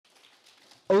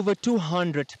Over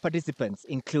 200 participants,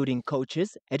 including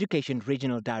coaches, education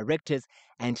regional directors,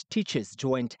 and teachers,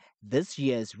 joined this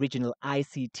year's Regional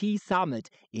ICT Summit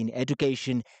in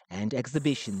Education and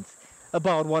Exhibitions.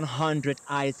 About 100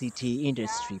 ICT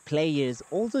industry players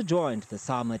also joined the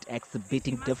summit,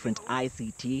 exhibiting different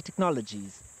ICT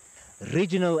technologies.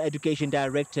 Regional Education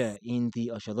Director in the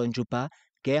Otjozondjupa,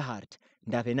 Gerhard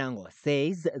Ndafenango,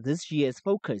 says this year's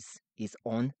focus is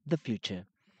on the future.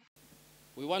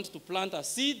 We want to plant a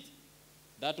seed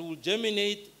that will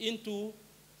germinate into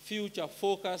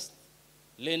future-focused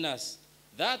learners,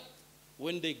 that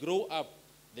when they grow up,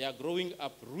 they are growing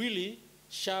up really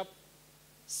sharp,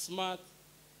 smart,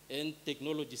 and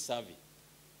technology savvy.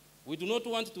 We do not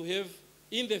want to have,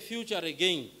 in the future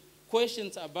again,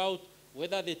 questions about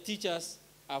whether the teachers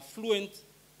are fluent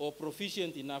or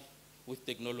proficient enough with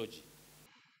technology.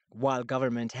 While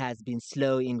government has been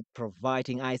slow in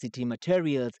providing ICT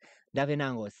materials,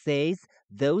 Ndafenango says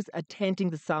those attending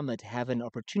the summit have an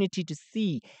opportunity to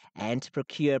see and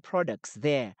procure products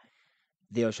there.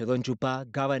 The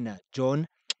Otjozondjupa Governor John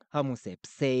Hamusep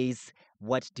says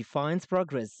what defines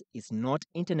progress is not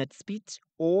internet speed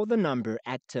or the number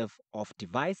active of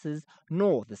devices,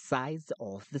 nor the size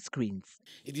of the screens.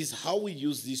 It is how we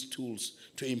use these tools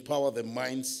to empower the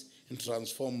minds and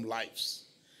transform lives.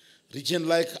 Region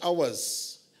like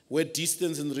ours, where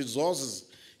distance and resources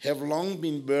have long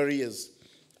been barriers,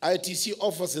 ITC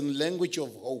offers a language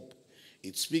of hope.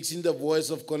 It speaks in the voice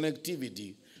of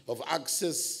connectivity, of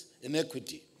access and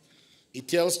equity. It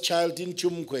tells child in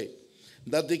Chumkwe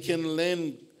that they can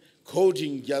learn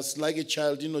coding just like a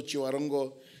child in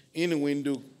Ochiwarongo, in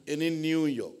Windhoek, and in New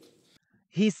York.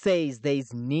 He says there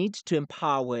is need to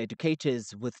empower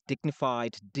educators with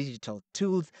dignified digital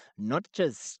tools, not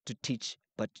just to teach,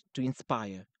 but to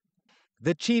inspire.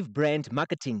 The Chief Brand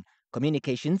Marketing,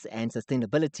 Communications and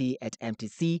Sustainability at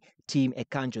MTC, Team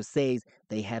Ekanjo, says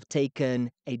they have taken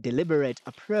a deliberate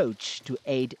approach to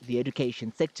aid the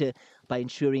education sector by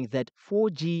ensuring that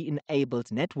 4G-enabled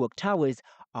network towers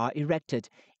are erected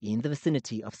in the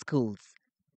vicinity of schools.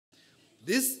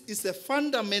 This is a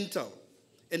fundamental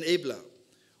enabler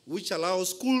which allows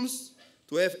schools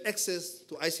to have access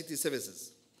to ICT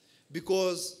services,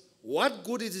 because what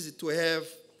good is it to have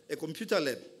a computer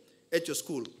lab at your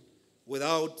school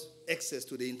without access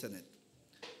to the internet?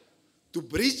 To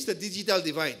bridge the digital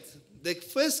divide, the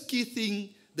first key thing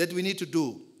that we need to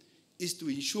do is to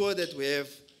ensure that we have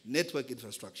network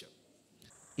infrastructure.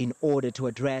 In order to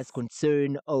address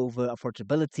concern over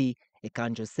affordability,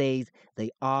 Ekanjo says they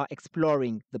are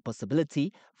exploring the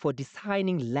possibility for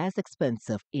designing less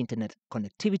expensive internet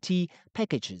connectivity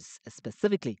packages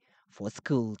specifically for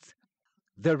schools.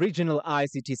 The Regional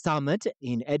ICT Summit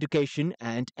in Education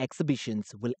and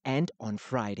Exhibitions will end on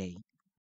Friday.